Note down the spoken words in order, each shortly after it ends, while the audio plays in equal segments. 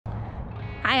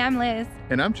Hi, I'm Liz.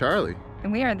 And I'm Charlie.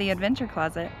 And we are the Adventure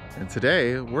Closet. And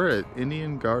today we're at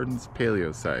Indian Gardens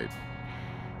Paleo Site.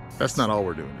 That's not all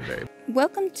we're doing today.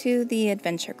 Welcome to the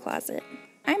Adventure Closet.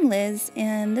 I'm Liz,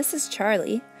 and this is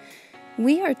Charlie.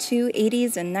 We are two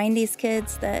 80s and 90s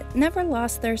kids that never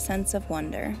lost their sense of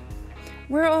wonder.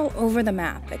 We're all over the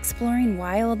map, exploring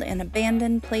wild and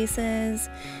abandoned places,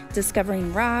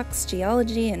 discovering rocks,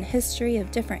 geology, and history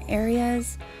of different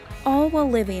areas, all while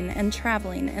living and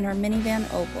traveling in our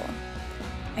minivan Opal.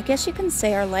 I guess you can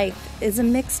say our life is a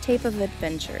mixtape of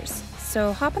adventures,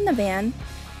 so hop in the van,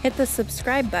 hit the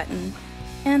subscribe button,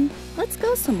 and let's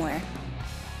go somewhere.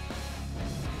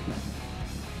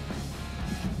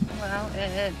 Well,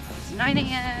 it's 9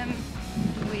 a.m.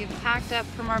 We've packed up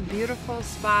from our beautiful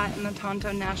spot in the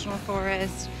Tonto National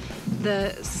Forest.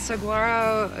 The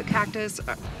saguaro cactus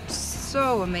are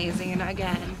so amazing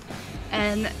again.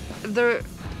 And the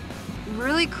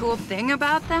really cool thing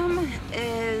about them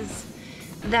is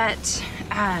that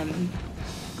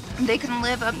they can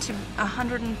live up to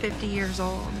 150 years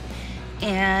old.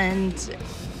 And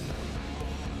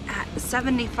at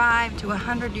 75 to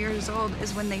 100 years old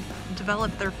is when they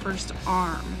develop their first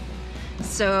arm.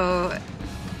 So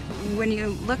when you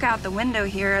look out the window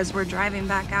here as we're driving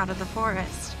back out of the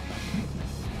forest,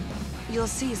 you'll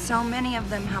see so many of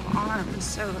them have arms.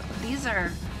 So these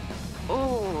are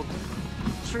old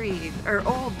trees, or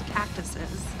old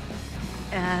cactuses.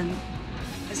 And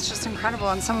it's just incredible.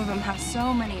 And some of them have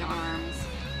so many arms.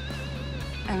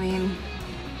 I mean,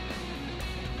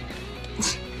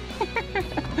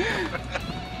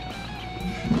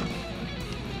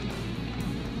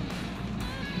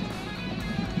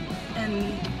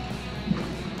 and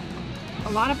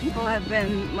a lot of people have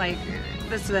been like,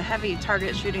 this is a heavy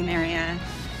target shooting area,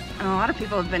 and a lot of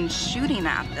people have been shooting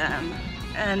at them,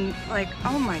 and like,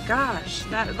 oh my gosh,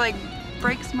 that like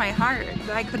breaks my heart.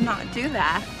 I could not do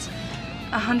that.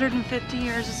 150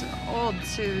 years old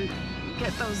to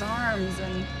get those arms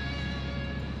and,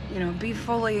 you know, be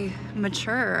fully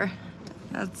mature.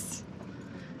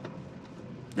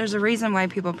 There's a reason why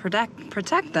people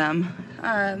protect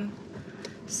them.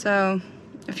 So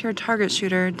if you're a target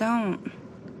shooter, don't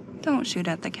shoot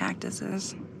at the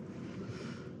cactuses.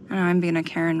 I know I'm being a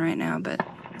Karen right now, but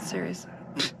seriously.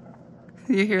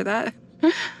 You hear that?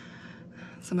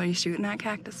 Somebody shooting at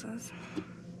cactuses.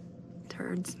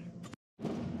 Turds.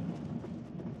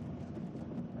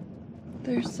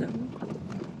 There's some.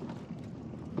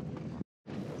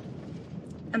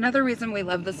 Another reason we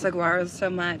love the saguaros so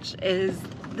much is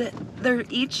that they're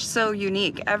each so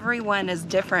unique. Everyone is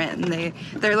different, and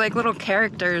they're like little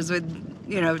characters with,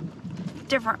 you know,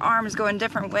 different arms going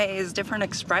different ways, different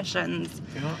expressions.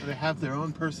 You know, they have their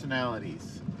own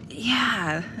personalities.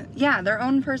 Yeah, their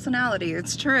own personality.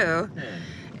 It's true. Yeah.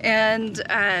 And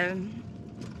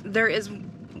there is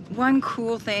one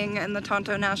cool thing in the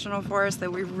Tonto National Forest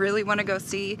that we really want to go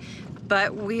see,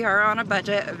 but we are on a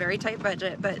budget, a very tight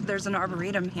budget, but there's an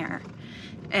arboretum here.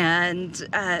 And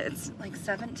it's like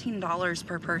 $17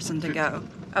 per person to go.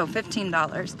 Oh,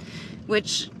 $15,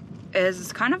 which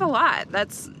is kind of a lot.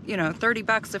 That's, you know, 30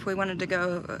 bucks if we wanted to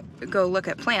go look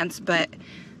at plants, but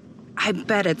I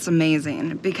bet it's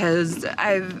amazing because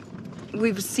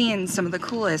we've seen some of the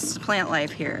coolest plant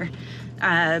life here.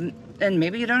 And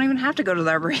maybe you don't even have to go to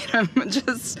the Arboretum.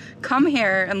 Just come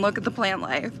here and look at the plant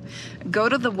life. Go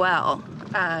to the well,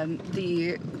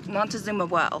 the Montezuma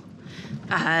well.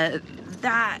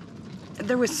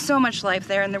 There was so much life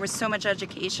there, and there was so much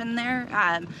education there.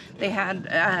 They had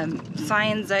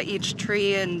signs at each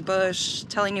tree and bush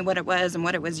telling you what it was and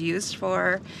what it was used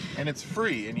for. And it's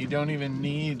free, and you don't even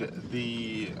need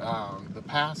the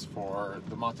pass for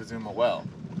the Montezuma well.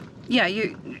 Yeah,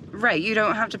 you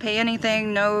don't have to pay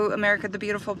anything. No America the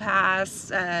Beautiful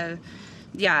pass.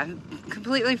 Yeah,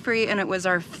 completely free, and it was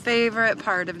our favorite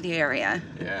part of the area.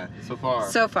 Yeah, so far.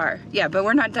 So far, yeah, but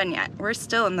we're not done yet. We're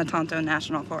still in the Tonto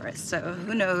National Forest, so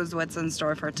who knows what's in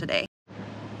store for today.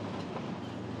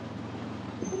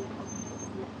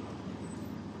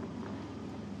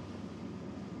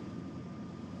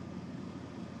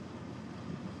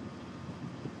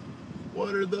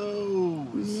 What are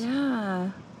those? Yeah.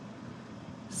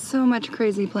 So much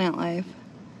crazy plant life.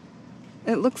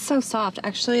 It looks so soft.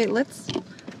 Actually, let's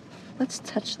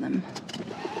touch them.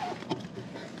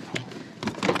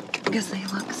 Because they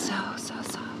look so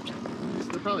soft.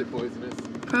 They're probably poisonous.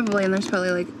 Probably, and there's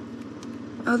probably like,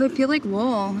 oh, they feel like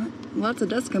wool. Lots of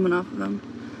dust coming off of them.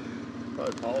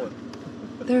 Probably pollen.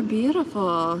 They're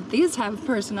beautiful. These have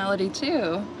personality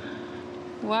too.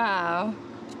 Wow.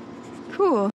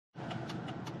 Cool.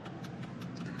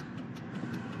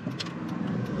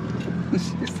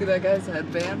 You see that guy's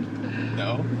headband?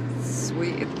 know.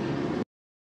 Sweet.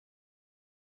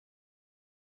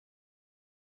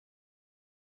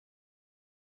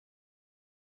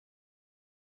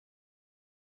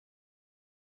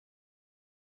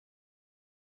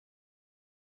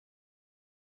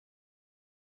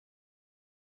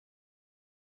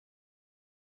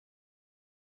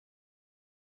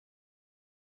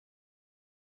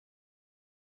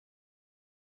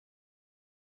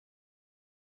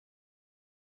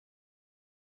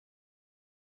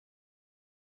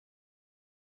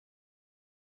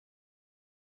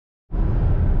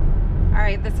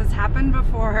 Alright, this has happened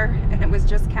before and it was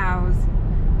just cows,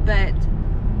 but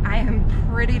I am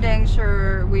pretty dang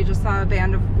sure we just saw a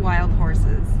band of wild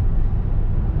horses.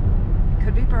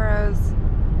 Could be burros,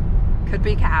 could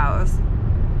be cows,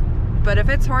 but if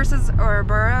it's horses or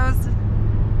burros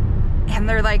and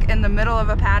they're like in the middle of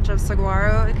a patch of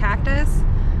saguaro cactus,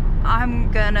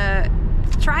 I'm gonna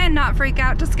try and not freak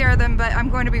out to scare them, but I'm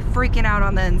going to be freaking out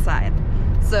on the inside.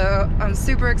 So I'm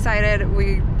super excited.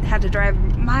 We had to drive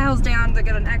miles down to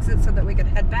get an exit so that we could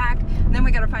head back. And then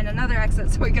we got to find another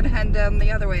exit so we could head down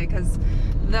the other way, because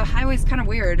the highway's kind of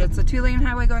weird. It's a 2-lane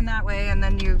highway going that way, and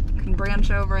then you can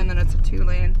branch over, and then it's a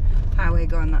 2-lane highway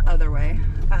going the other way.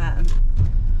 All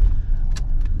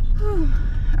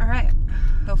right,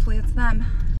 hopefully it's them.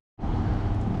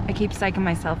 I keep psyching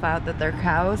myself out that they're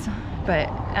cows, but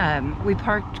we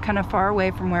parked kind of far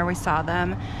away from where we saw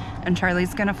them, and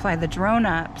Charlie's gonna fly the drone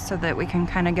up so that we can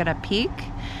kind of get a peek.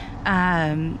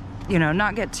 You know,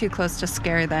 not get too close to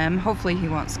scare them. Hopefully he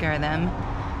won't scare them,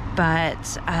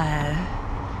 but I'm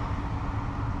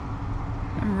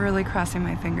really crossing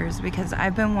my fingers because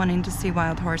I've been wanting to see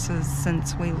wild horses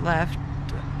since we left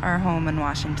our home in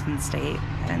Washington State,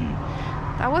 and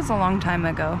that was a long time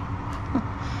ago.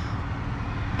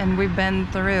 And we've been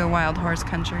through wild horse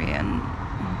country and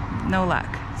no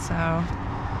luck, so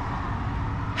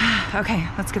okay,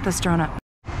 let's get this drone up.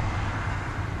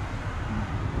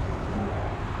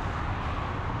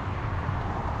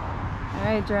 All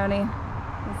right, Droney,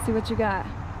 let's see what you got.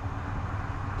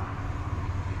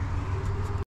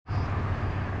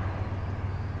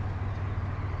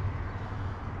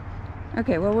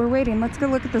 Okay, well, we're waiting. Let's go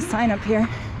look at the sign up here.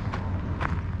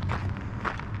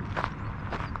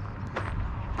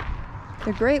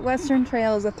 The Great Western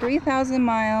Trail is a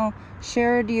 3,000-mile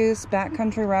shared-use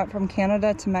backcountry route from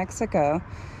Canada to Mexico.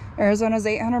 Arizona's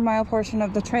 800-mile portion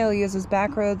of the trail uses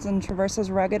back roads and traverses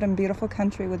rugged and beautiful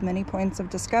country with many points of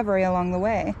discovery along the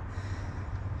way.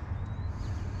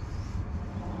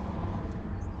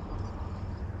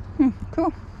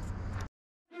 Cool.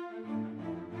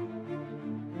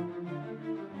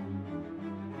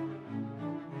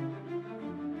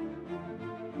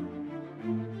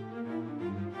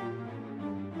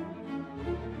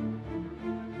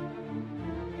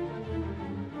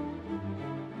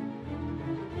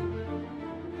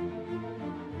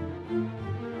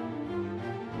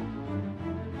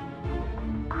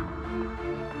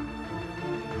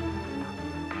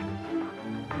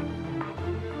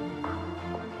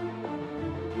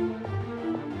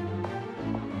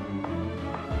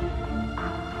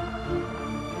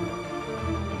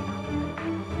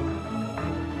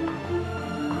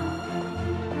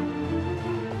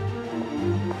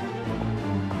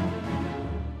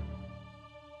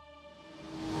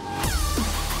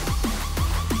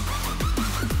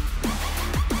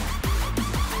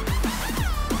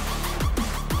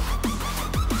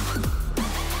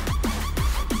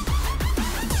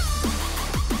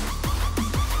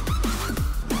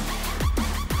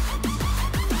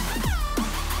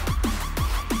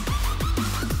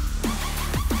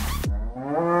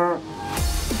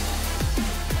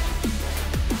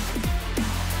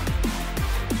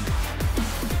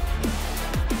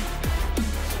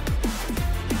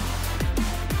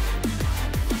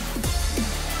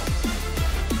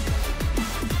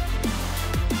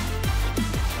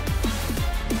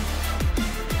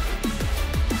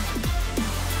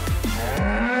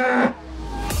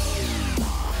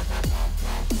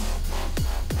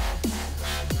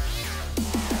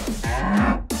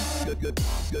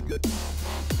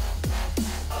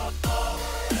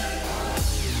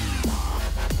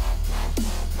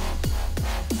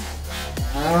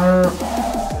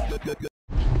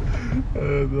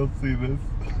 They'll see this.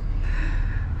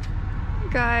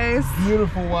 Guys.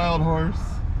 Beautiful wild horse.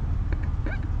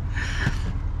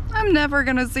 I'm never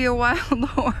gonna see a wild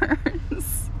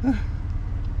horse.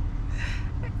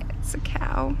 It's a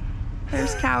cow.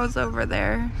 There's cows over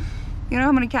there. You know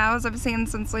how many cows I've seen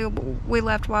since we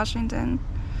left Washington?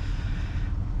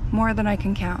 More than I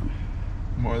can count.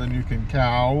 More than you can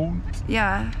count?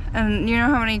 Yeah, and you know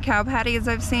how many cow patties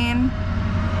I've seen?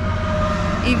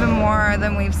 even more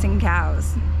than we've seen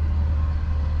cows.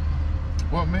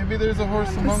 Well, maybe there's a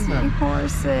horse among them.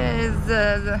 Horses.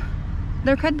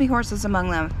 There could be horses among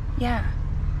them. Yeah.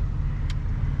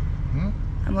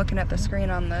 I'm looking at the screen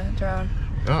on the drone.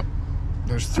 Oh,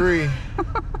 there's 3.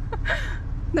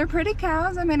 They're pretty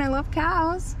cows. I mean, I love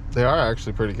cows. They are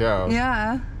actually pretty cows.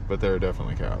 Yeah. But they're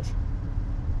definitely cows.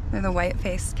 They're the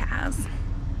white-faced cows.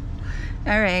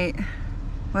 All right.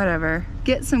 Whatever.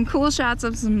 Get some cool shots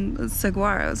of some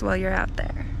saguaros while you're out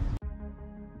there.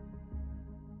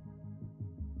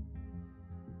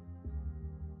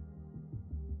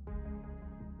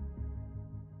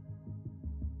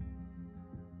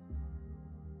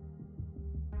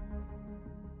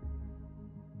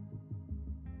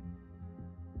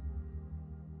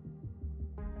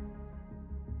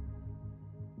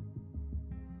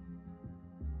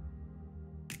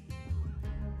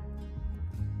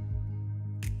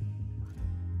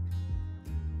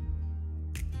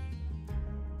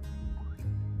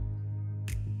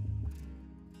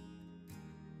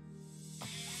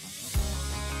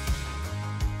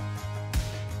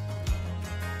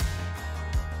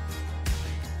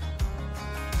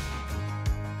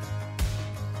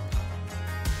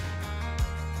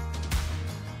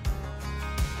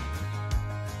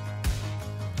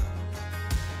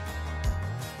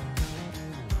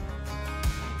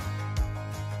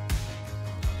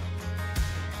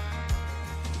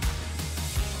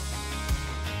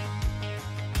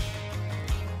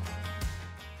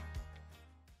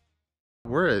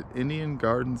 We're at Indian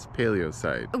Gardens Paleo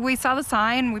Site. We saw the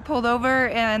sign, we pulled over,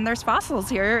 and there's fossils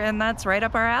here, and that's right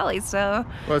up our alley, so...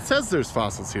 Well, it says there's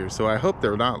fossils here, so I hope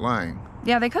they're not lying.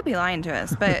 Yeah, they could be lying to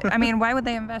us, but, I mean, why would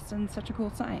they invest in such a cool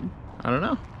sign? I don't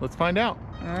know. Let's find out.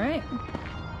 All right.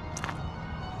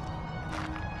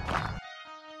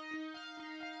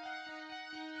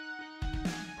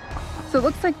 So it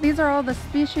looks like these are all the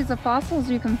species of fossils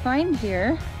you can find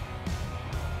here.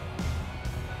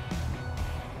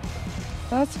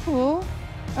 That's cool.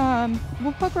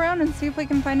 We'll poke around and see if we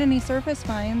can find any surface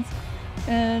finds.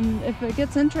 And if it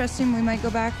gets interesting, we might go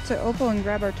back to Opal and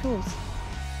grab our tools.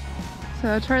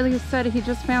 So Charlie said he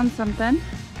just found something.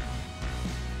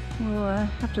 We'll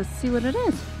have to see what it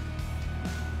is.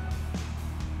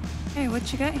 Hey,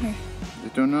 what you got here? I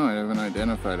don't know. I haven't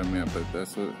identified them yet, but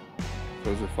those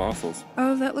are fossils.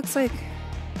 Oh, that looks like...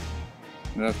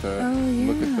 You have to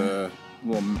look at the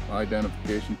little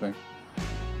identification thing.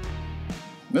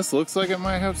 This looks like it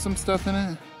might have some stuff in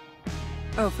it.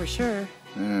 Oh, for sure.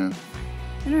 Yeah.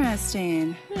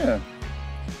 Interesting. Yeah.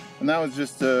 And that was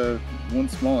just one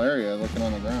small area looking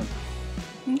on the ground.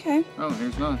 Okay. Oh,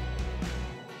 here's none.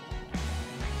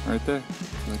 Right there.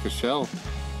 It's like a shell.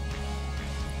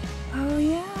 Oh,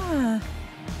 yeah.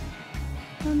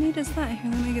 How neat is that?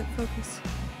 Here, let me get focus.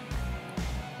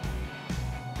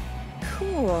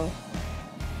 Cool.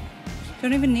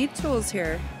 Don't even need tools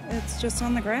here. It's just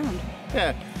on the ground.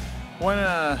 Yeah.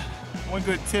 One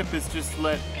good tip is just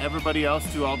let everybody else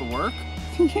do all the work.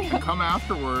 Yeah. And come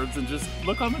afterwards and just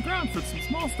look on the ground for some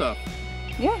small stuff.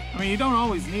 Yeah. I mean, you don't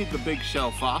always need the big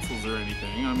shell fossils or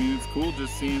anything. I mean, it's cool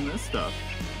just seeing this stuff.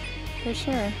 For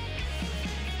sure.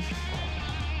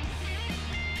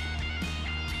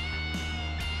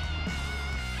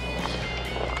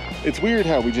 It's weird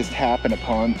how we just happen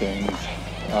upon things.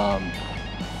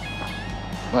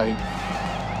 Like,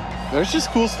 there's just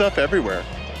cool stuff everywhere.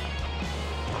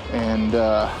 And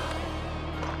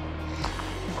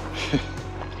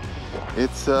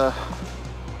it's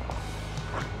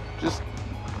just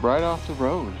right off the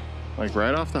road, like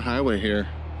right off the highway here.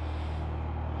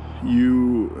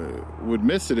 You would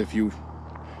miss it if you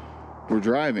were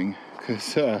driving,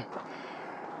 because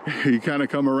you kind of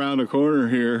come around a corner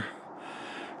here,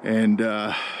 and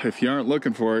if you aren't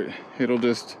looking for it, you'll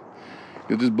just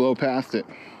blow past it.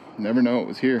 Never know it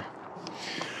was here.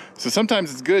 So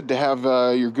sometimes it's good to have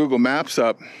your Google Maps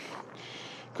up,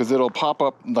 because it'll pop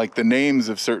up like the names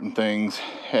of certain things,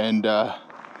 and a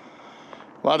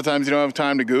lot of times you don't have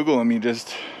time to Google them. You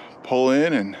just pull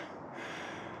in and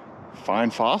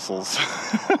find fossils.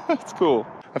 It's cool.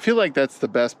 I feel like that's the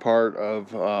best part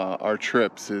of our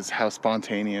trips, is how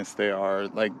spontaneous they are.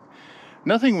 Like,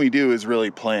 nothing we do is really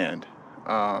planned.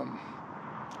 And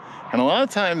a lot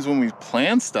of times when we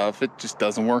plan stuff, it just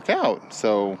doesn't work out.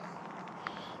 So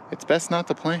it's best not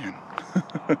to plan.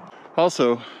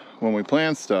 Also, when we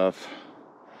plan stuff,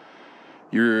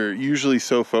 you're usually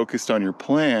so focused on your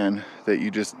plan that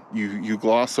you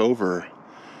gloss over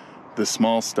the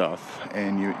small stuff,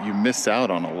 and you miss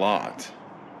out on a lot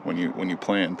when you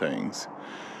plan things.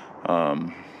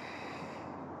 I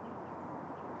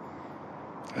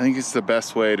think it's the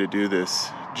best way to do this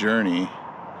journey,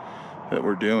 that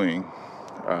we're doing.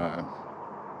 I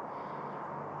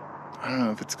don't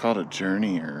know if it's called a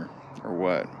journey or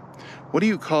what. What do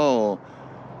you call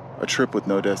a trip with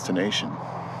no destination?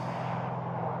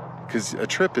 Because a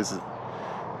trip is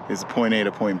point A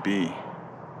to point B.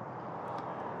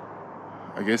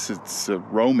 I guess it's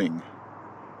roaming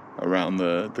around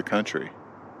the country.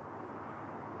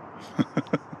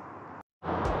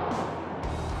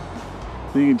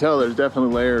 You can tell there's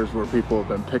definitely layers where people have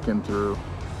been picking through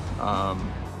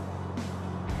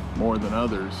more than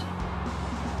others.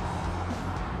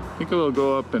 I think I'll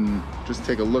go up and just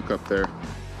take a look up there.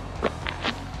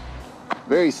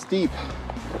 Very steep.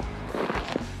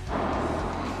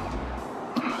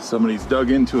 Somebody's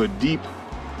dug into a deep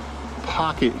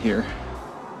pocket here.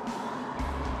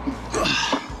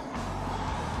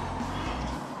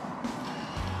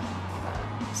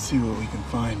 Let's see what we can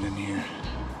find in here.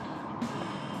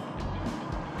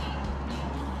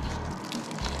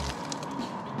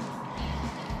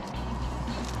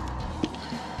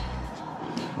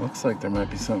 Looks like there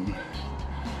might be something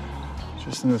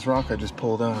just in this rock I just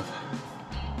pulled out of.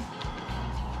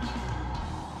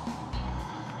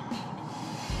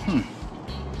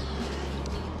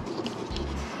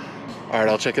 All right,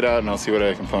 I'll check it out and I'll see what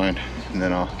I can find, and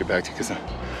then I'll get back to you, because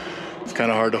it's kind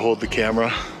of hard to hold the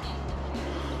camera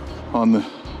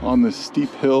on this steep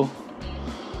hill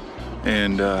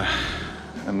and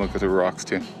look at the rocks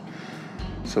too.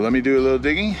 So let me do a little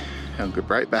digging and I'll get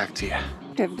right back to you.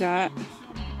 I've got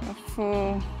a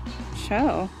full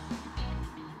show.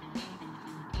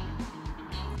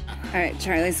 All right,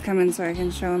 Charlie's coming so I can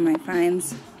show him my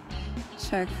finds.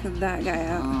 Check that guy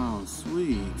out. Oh,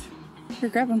 sweet. Here,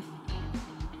 grab him.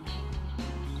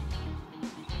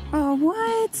 Oh,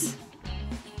 what?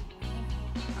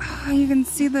 Oh, you can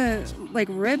see the like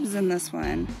ribs in this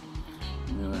one.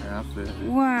 The other half of it.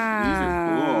 Wow. These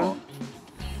are cool.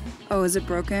 Oh, is it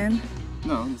broken?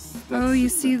 No. Oh, you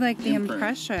see like the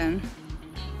impression.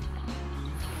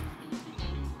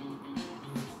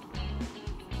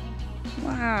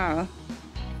 Wow.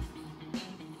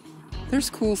 There's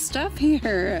cool stuff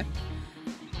here.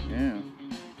 Yeah.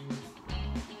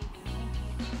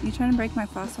 You trying to break my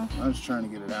fossil? I was trying to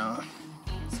get it out.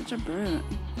 Such a brute.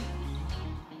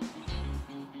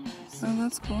 Oh,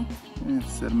 that's cool. Yeah,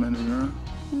 it's sedimentary rock.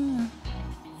 Yeah.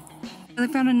 I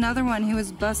found another one. He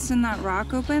was busting that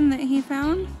rock open that he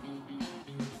found.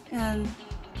 And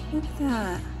look at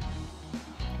that.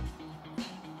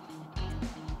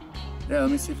 Yeah,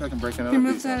 let me see if I can break another Can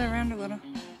piece move that out. around a little.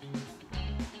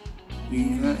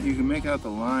 You can make out the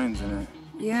lines in it.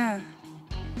 Yeah.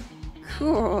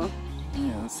 Cool.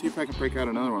 Yeah, let's see if I can break out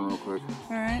another one real quick.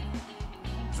 All right.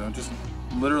 So I'm just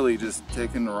literally just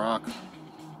taking the rock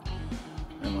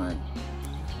and like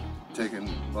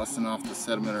busting off the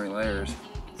sedimentary layers.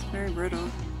 It's very brittle.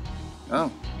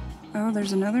 Oh. Oh,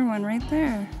 there's another one right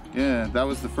there. Yeah, that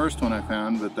was the first one I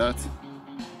found, but that's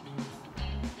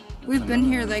We've been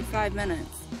here like 5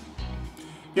 minutes.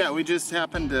 yeah, we just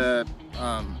happened to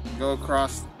go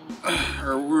across,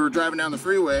 or we were driving down the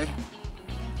freeway,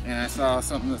 and I saw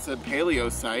something that said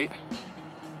Paleo Site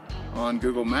on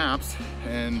Google Maps,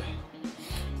 and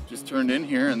just turned in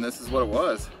here, and this is what it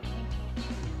was.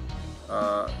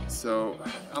 So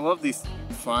I love these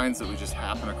finds that we just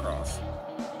happen across.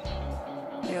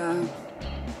 Yeah.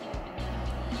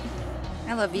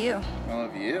 I love you. I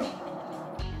love you.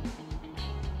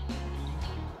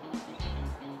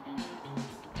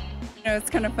 You know, it's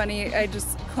kind of funny. I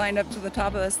just climbed up to the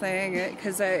top of this thing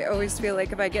because I always feel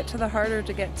like if I get to the harder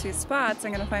to get to spots,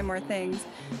 I'm going to find more things.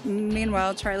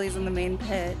 Meanwhile, Charlie's in the main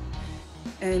pit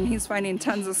and he's finding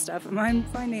tons of stuff and I'm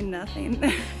finding nothing.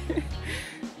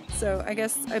 So I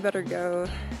guess I better go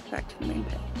back to the main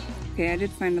pit. Okay, I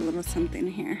did find a little something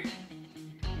here.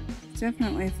 There's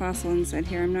definitely a fossil inside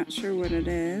here. I'm not sure what it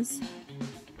is.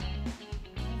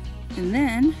 And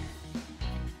then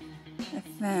I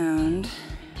found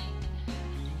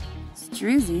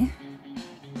Drizzy.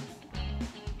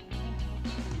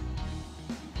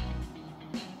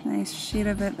 Nice sheet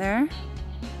of it there.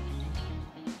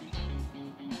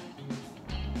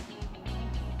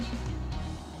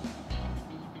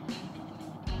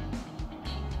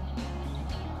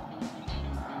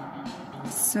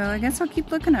 So I guess I'll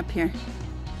keep looking up here.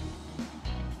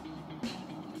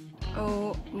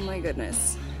 Oh my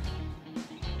goodness.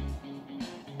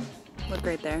 Look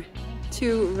right there.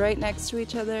 Two right next to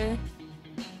each other.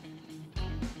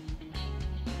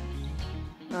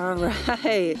 All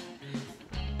right.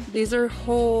 These are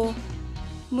whole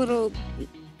little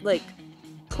like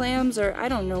clams, or I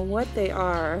don't know what they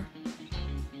are.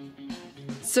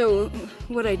 So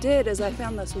what I did is I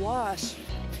found this wash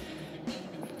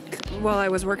while I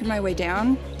was working my way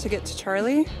down to get to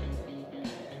Charlie.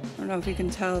 I don't know if you can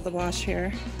tell the wash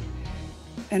here.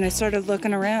 And I started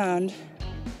looking around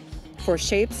for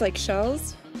shapes like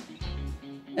shells.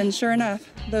 And sure enough,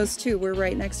 those two were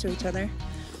right next to each other.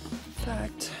 In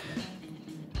fact,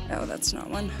 oh, that's not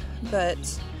one.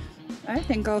 But I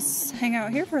think I'll hang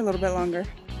out here for a little bit longer.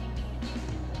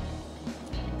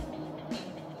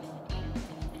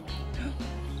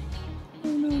 Oh,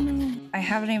 no. I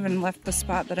haven't even left the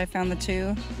spot that I found the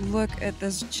two. Look at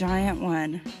this giant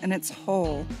one, and it's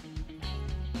whole.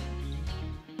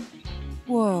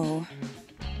 Whoa.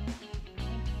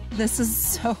 This is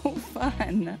so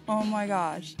fun. Oh my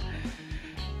gosh.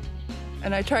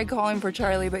 And I tried calling for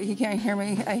Charlie, but he can't hear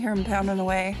me. I hear him pounding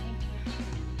away.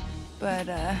 But,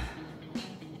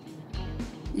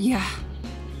 yeah.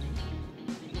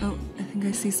 Oh, I think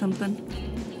I see something.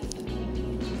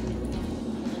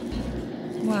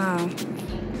 Wow.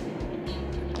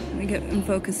 Let me get in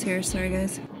focus here. Sorry,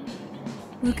 guys.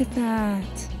 Look at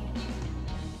that.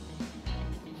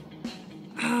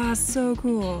 Ah, so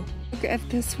cool. Look at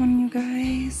this one, you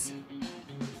guys.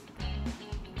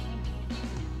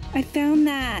 I found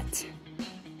that.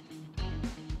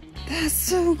 That's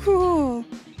so cool.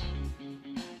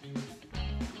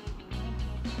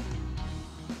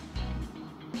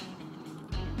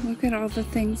 Look at all the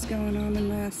things going on in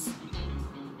this.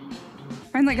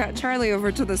 Finally got Charlie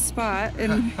over to the spot,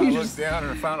 and I looked down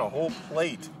and found a whole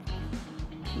plate.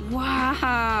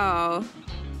 Wow.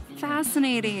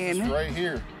 Fascinating. It's right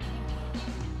here.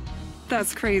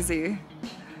 That's crazy.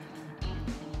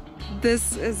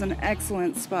 This is an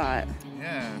excellent spot.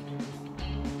 Yeah.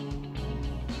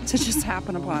 To just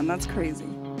happen upon. That's crazy.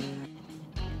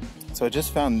 So I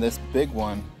just found this big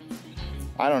one.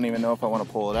 I don't even know if I want to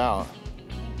pull it out.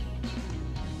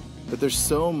 But there's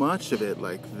so much of it,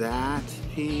 like that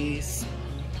piece.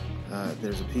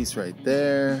 There's a piece right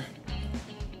there.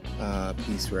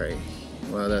 Piece right.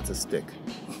 Well, that's a stick.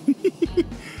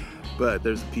 But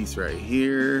there's a piece right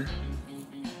here.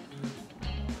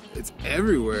 It's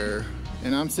everywhere.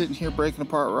 And I'm sitting here breaking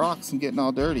apart rocks and getting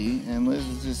all dirty, and Liz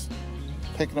is just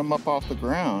picking them up off the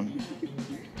ground.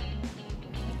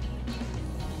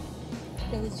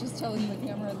 I was just telling the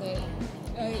camera that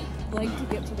I like to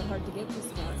get to the hard to get to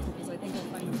spots because I think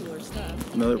I'll find cooler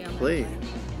stuff. Another plate.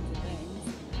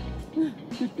 And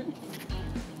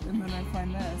then I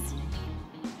find this.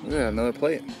 Yeah, another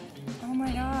plate. Oh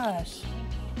my gosh.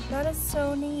 That is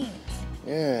so neat.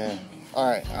 Yeah.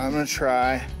 Alright, I'm gonna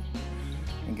try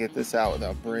and get this out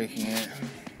without breaking it.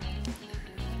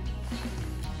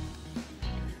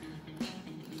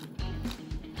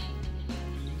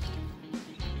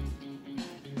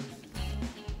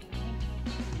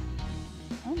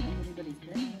 I don't think anybody's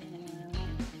been here in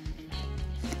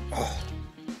a while.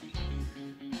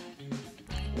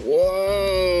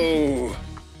 Whoa!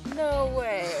 No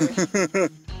way.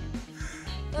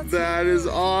 That is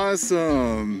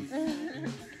awesome.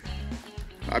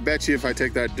 I bet you if I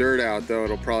take that dirt out though,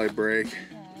 it'll probably break.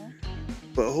 Aww.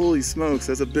 But holy smokes,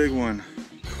 that's a big one.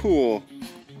 Cool.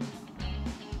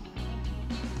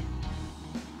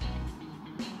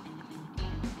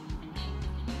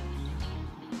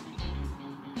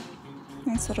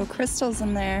 Nice little crystals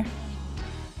in there.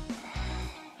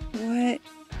 What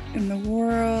in the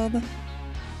world?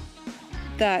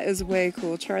 That is way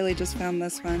cool. Charlie just found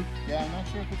this one. Yeah, I'm not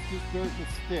sure if it's just dirt that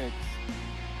sticks,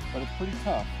 but it's pretty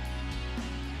tough.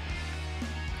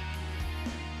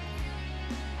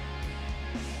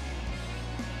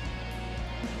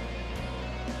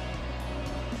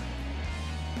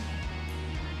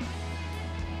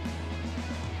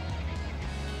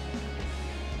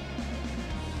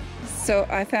 So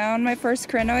I found my first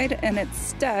crinoid and it's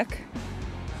stuck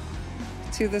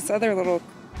to this other little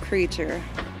creature.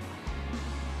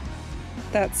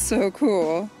 That's so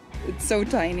cool. It's so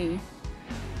tiny.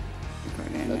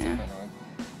 Going in That's a there. crinoid.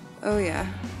 Oh yeah.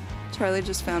 Charlie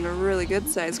just found a really good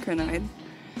sized crinoid.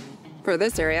 For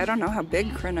this area, I don't know how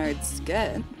big crinoids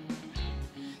get.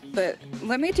 But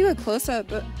let me do a close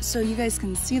up so you guys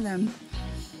can see them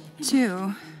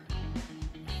too.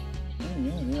 Oh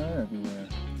yeah, they are everywhere.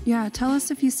 Yeah, tell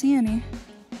us if you see any.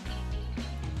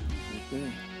 Right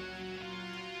there.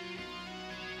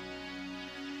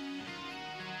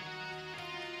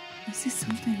 I see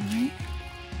something right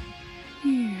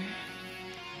here.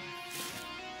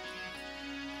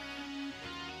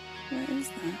 What is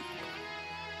that?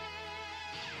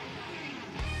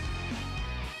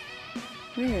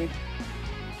 Weird.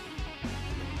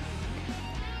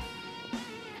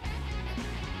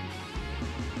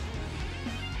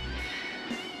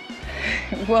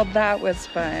 Well, that was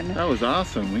fun. That was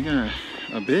awesome. We got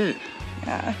a bit.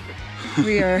 Yeah.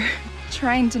 We are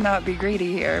trying to not be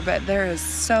greedy here, but there is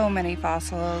so many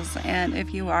fossils, and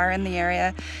if you are in the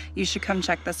area, you should come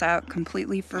check this out,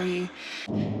 completely free.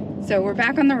 So we're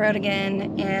back on the road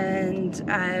again,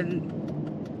 and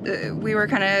we were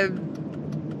kind of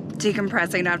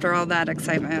decompressing after all that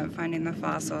excitement of finding the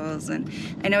fossils. And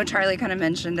I know Charlie kind of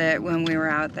mentioned it when we were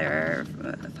out there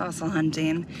fossil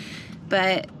hunting,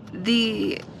 but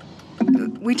we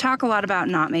talk a lot about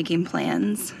not making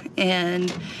plans,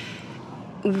 and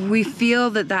we feel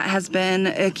that that has been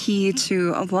a key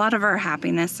to a lot of our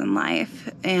happiness in life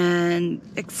and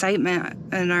excitement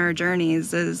in our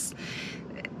journeys, is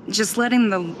just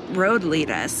letting the road lead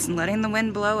us, letting the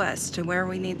wind blow us to where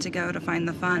we need to go to find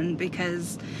the fun.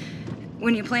 Because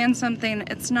when you plan something,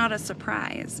 it's not a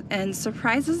surprise, and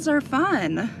surprises are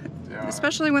fun,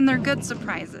 especially when they're good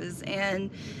surprises. And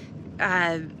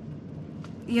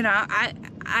you know,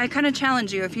 I kind of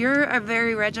challenge you, if you're a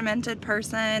very regimented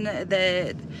person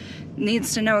that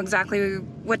needs to know exactly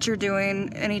what you're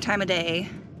doing any time of day,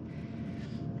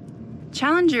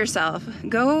 challenge yourself.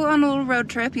 Go on a little road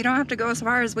trip. You don't have to go as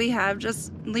far as we have.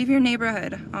 Just leave your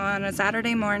neighborhood on a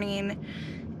Saturday morning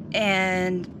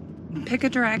and pick a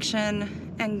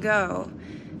direction and go.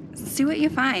 See what you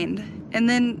find, and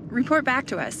then report back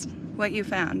to us what you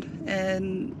found.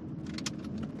 And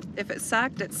if it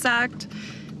sucked, it sucked.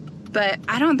 But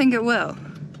I don't think it will.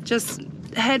 Just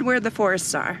head where the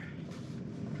forests are.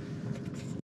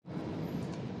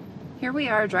 Here we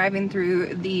are driving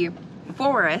through the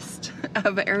forest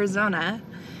of Arizona,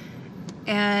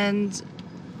 and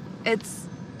it's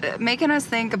making us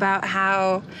think about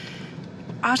how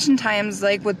oftentimes,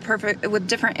 like with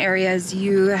different areas,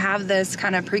 you have this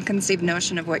kind of preconceived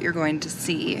notion of what you're going to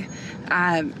see.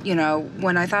 You know,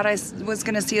 when I thought I was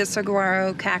going to see a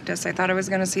saguaro cactus, I thought I was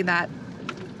going to see that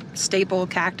staple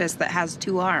cactus that has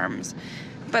 2 arms,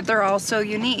 but they're all so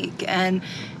unique. And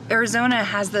Arizona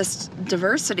has this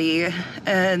diversity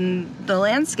in the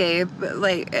landscape.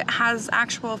 Like, it has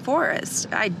actual forests.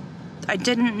 I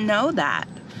didn't know that.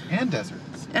 And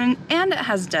deserts. And it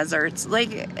has deserts.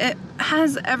 Like, it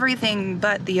has everything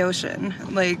but the ocean.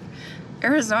 Like,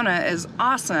 Arizona is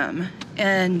awesome,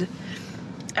 and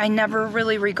I never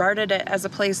really regarded it as a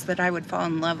place that I would fall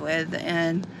in love with.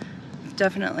 And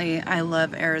definitely, I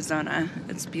love Arizona.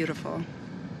 It's beautiful.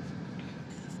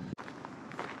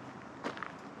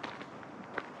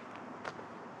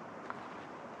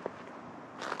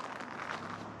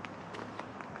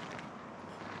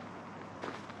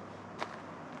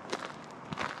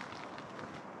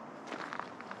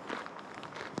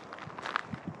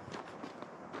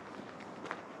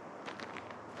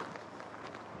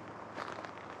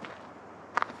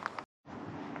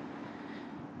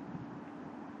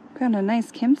 Got a nice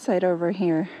campsite over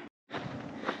here.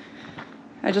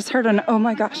 I just heard an, oh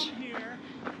my gosh.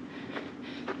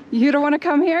 You don't want to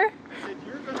come here? I said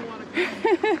you're going to want to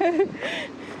come.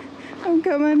 I'm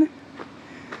coming.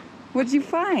 What'd you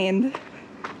find?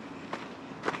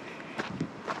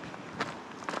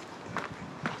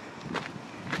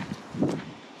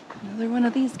 Another one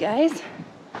of these guys.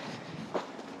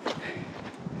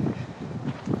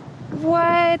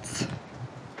 What?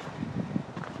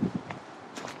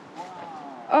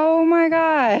 Oh my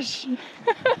gosh. There's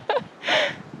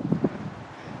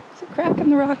a crack in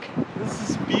the rock. This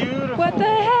is beautiful. What the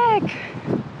heck?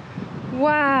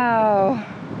 Wow.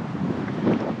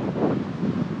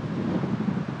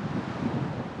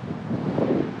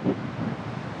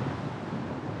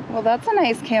 Well, that's a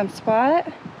nice camp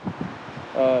spot.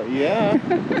 Yeah.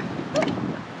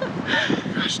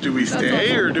 Gosh, do we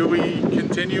stay or do we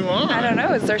continue on? I don't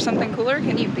know. Is there something cooler?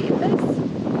 Can you beat this?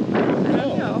 I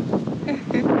don't know.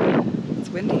 It's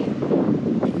windy.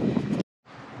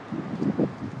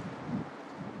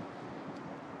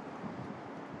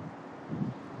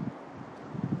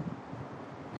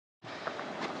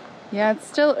 Yeah, it's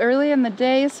still early in the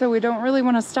day, so we don't really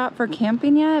want to stop for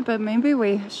camping yet, but maybe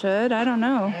we should. I don't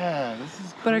know. Yeah, this is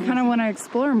crazy. But I kind of want to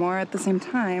explore more at the same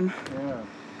time. Yeah.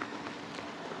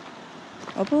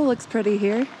 Opal looks pretty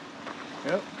here.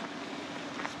 Yep.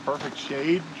 It's perfect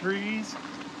shade trees.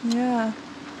 Yeah.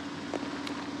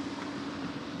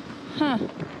 Huh.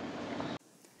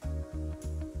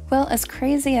 Well, as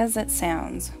crazy as it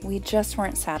sounds, we just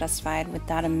weren't satisfied with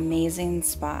that amazing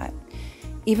spot.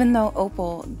 Even though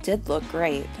Opal did look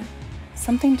great,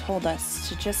 something told us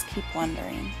to just keep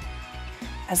wandering,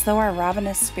 as though our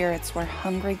ravenous spirits were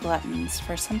hungry gluttons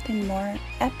for something more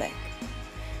epic.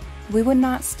 We would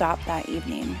not stop that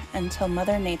evening until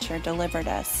Mother Nature delivered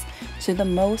us to the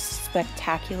most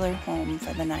spectacular home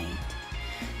for the night.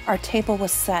 Our table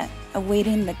was set,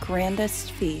 awaiting the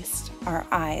grandest feast our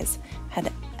eyes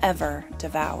had ever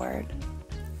devoured.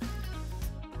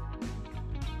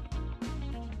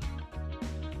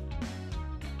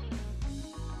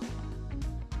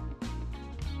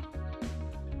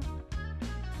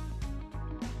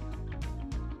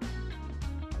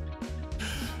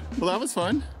 Well, that was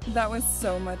fun. That was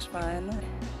so much fun.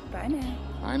 Bye now.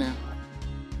 Bye now.